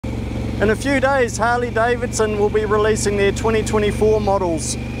In a few days, Harley Davidson will be releasing their 2024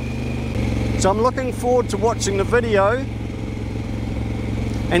 models. So I'm looking forward to watching the video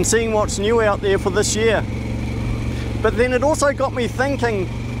and seeing what's new out there for this year. But then it also got me thinking,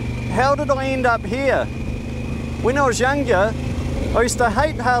 how did I end up here? When I was younger, I used to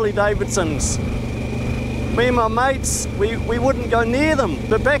hate Harley Davidsons. Me and my mates, we wouldn't go near them.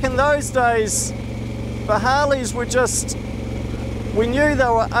 But back in those days, the Harleys were just, we knew they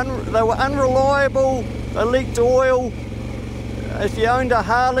were unreliable, they leaked oil. If you owned a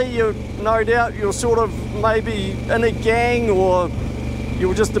Harley, no doubt you were sort of maybe in a gang, or you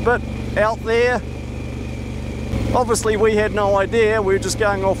were just a bit out there. Obviously we had no idea, we were just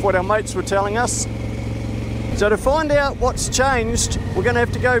going off what our mates were telling us. So to find out what's changed, we're going to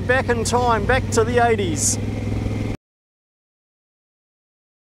have to go back in time, back to the 80s.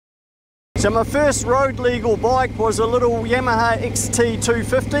 So my first road legal bike was a little Yamaha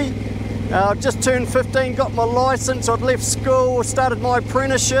XT250. I just turned 15, got my license, I'd left school, started my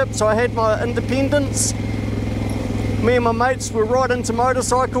apprenticeship, so I had my independence. Me and my mates were right into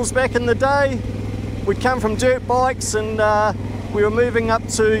motorcycles back in the day. We'd come from dirt bikes and we were moving up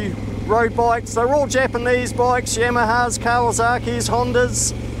to road bikes. They were all Japanese bikes, Yamahas, Kawasaki's,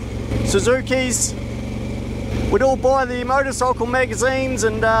 Hondas, Suzuki's. We'd all buy the motorcycle magazines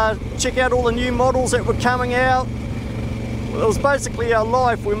and check out all the new models that were coming out. It was basically our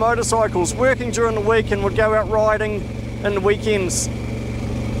life, we motorcycles, working during the week and would go out riding in the weekends.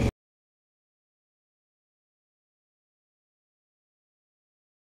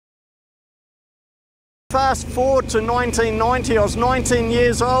 Fast forward to 1990, I was 19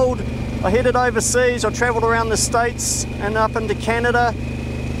 years old. I headed overseas, I travelled around the States and up into Canada.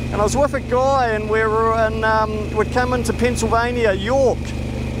 And I was with a guy and we'd come into Pennsylvania, York.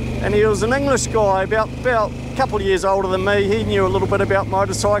 And he was an English guy, about a couple of years older than me. He knew a little bit about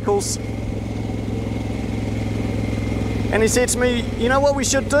motorcycles. And he said to me, you know what we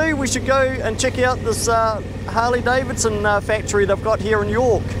should do? We should go and check out this Harley Davidson factory they've got here in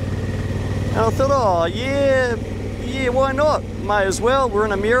York. And I thought, oh yeah, why not? May as well. We're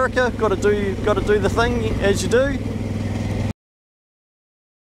in America. Got to do the thing as you do.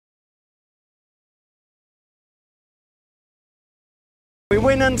 We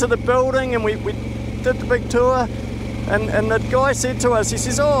went into the building and we did the big tour. And the guy said to us, he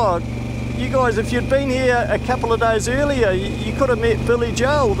says, oh, you guys, if you'd been here a couple of days earlier, you could have met Billy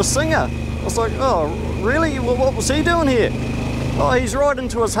Joel, the singer. I was like, oh, really? Well, what was he doing here? Oh, he's riding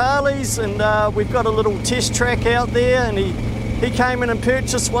to his Harleys, and we've got a little test track out there, and he came in and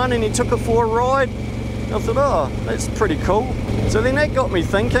purchased one and he took it for a ride. I thought, oh, that's pretty cool. So then that got me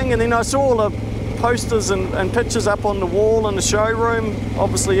thinking, and then I saw all the posters and pictures up on the wall in the showroom.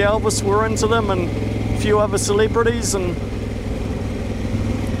 Obviously Elvis were into them and a few other celebrities, and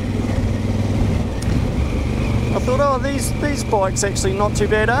I thought, oh, these bikes actually not too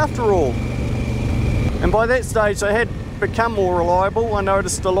bad after all. And by that stage they had become more reliable. I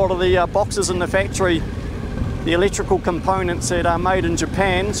noticed a lot of the boxes in the factory, the electrical components that are made in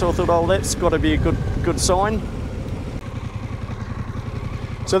Japan, so I thought, oh, that's got to be a good sign.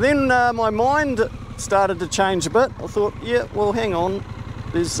 So then my mind started to change a bit. I thought, yeah, well, hang on,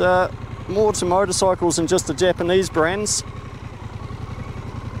 there's more to motorcycles than just the Japanese brands.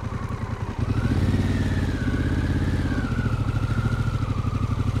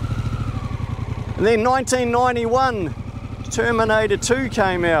 And then 1991, Terminator 2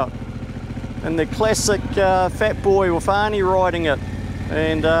 came out, and the classic Fat Boy with Arnie riding it,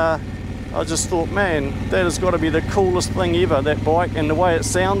 and I just thought, man, that has got to be the coolest thing ever, that bike, and the way it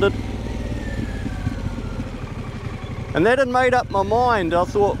sounded. And that had made up my mind. I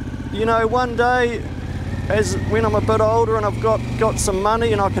thought, you know, one day, when I'm a bit older and I've got some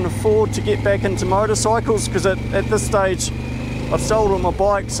money and I can afford to get back into motorcycles, because at this stage I'd sold all my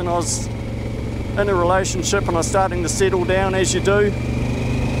bikes and I was in a relationship and I was starting to settle down, as you do.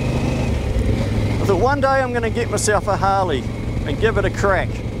 I thought one day I'm going to get myself a Harley and give it a crack.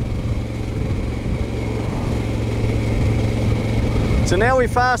 So now we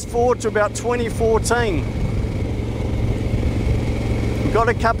fast forward to about 2014. We've got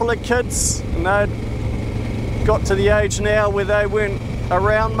a couple of kids and they'd got to the age now where they weren't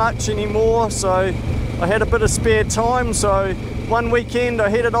around much anymore, so I had a bit of spare time. So one weekend I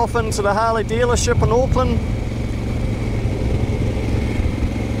headed off into the Harley dealership in Auckland.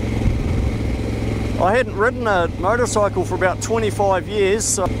 I hadn't ridden a motorcycle for about 25 years.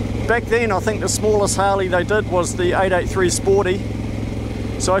 So back then I think the smallest Harley they did was the 883 Sporty.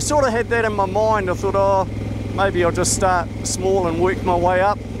 So I sort of had that in my mind. I thought, oh, maybe I'll just start small and work my way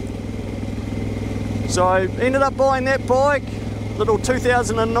up. So I ended up buying that bike, little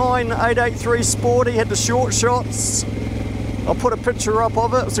 2009 883 Sporty, had the short shots. I'll put a picture up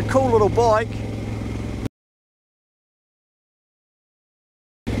of it. It's a cool little bike.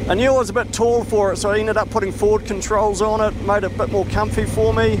 I knew I was a bit tall for it, so I ended up putting forward controls on it, made it a bit more comfy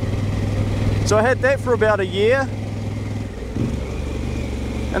for me. So I had that for about a year.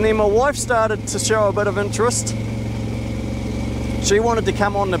 And then my wife started to show a bit of interest. She wanted to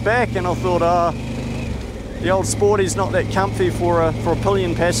come on the back, and I thought, the old Sporty's not that comfy for a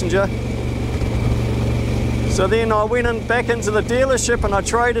pillion passenger. So then I went back into the dealership and I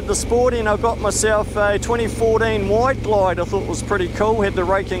traded the Sporty, and I got myself a 2014 Wide Glide. I thought it was pretty cool, had the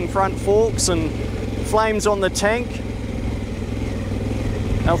raking front forks and flames on the tank.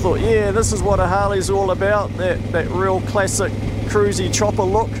 I thought, yeah, this is what a Harley's all about, that real classic cruisy chopper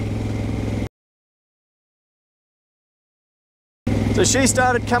look. So she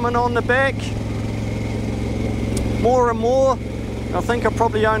started coming on the back more and more. I think I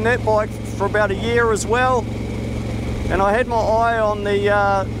probably owned that bike for about a year as well. And I had my eye on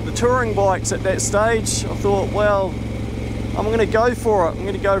the touring bikes at that stage. I thought, well, I'm going to go for it. I'm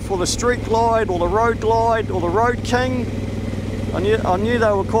going to go for the Street Glide or the Road Glide or the Road King. I knew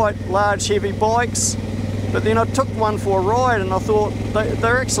they were quite large, heavy bikes, but then I took one for a ride and I thought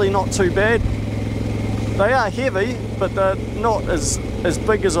they're actually not too bad. They are heavy, but they're not as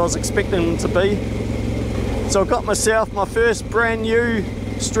big as I was expecting them to be. So I got myself my first brand new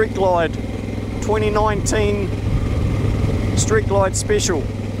Street Glide, 2019 Street Glide Special.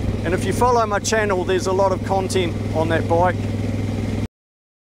 And if you follow my channel, there's a lot of content on that bike.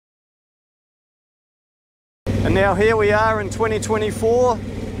 And now here we are in 2024,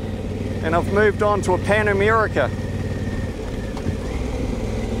 and I've moved on to a Pan America.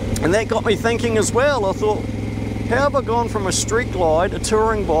 And that got me thinking as well. I thought, how have I gone from a Street Glide, a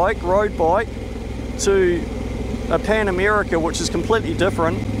touring bike, road bike, to a Pan America, which is completely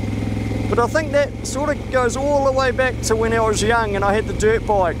different? But I think that sort of goes all the way back to when I was young and I had the dirt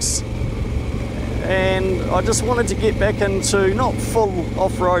bikes. And I just wanted to get back into not full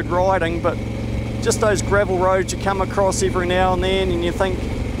off-road riding, but just those gravel roads you come across every now and then, and you think,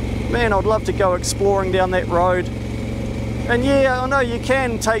 man, I'd love to go exploring down that road. And yeah, I know you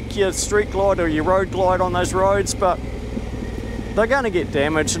can take your Street Glide or your Road Glide on those roads, but they're going to get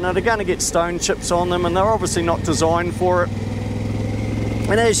damaged and they're going to get stone chips on them, and they're obviously not designed for it.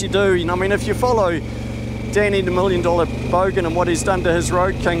 And as you do, you know, I mean, if you follow Danny the $1 Million Bogan and what he's done to his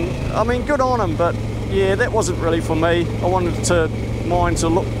Road King, I mean, good on him, but yeah, that wasn't really for me. I wanted mine to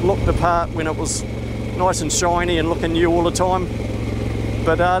look the part when it was nice and shiny and looking new all the time.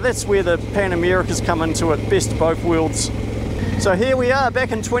 But that's where the Pan America's come into it, best of both worlds. So here we are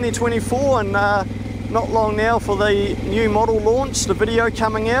back in 2024, and not long now for the new model launch, the video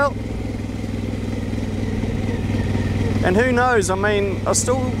coming out. And who knows, I mean, I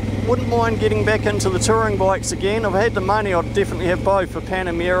still wouldn't mind getting back into the touring bikes again. If I had the money, I'd definitely have both, a Pan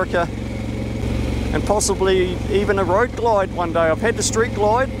America and possibly even a Road Glide one day. I've had the Street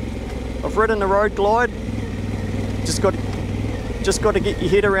Glide, I've ridden the Road Glide, just got to get your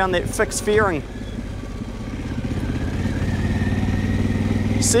head around that fixed fairing.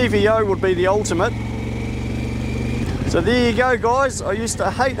 CVO would be the ultimate. So there you go, guys. I used to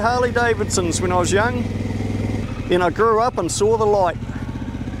hate Harley Davidsons when I was young. Then I grew up and saw the light.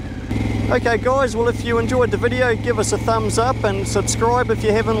 Okay guys, well, if you enjoyed the video, give us a thumbs up and subscribe if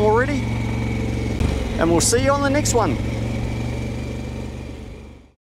you haven't already. And we'll see you on the next one.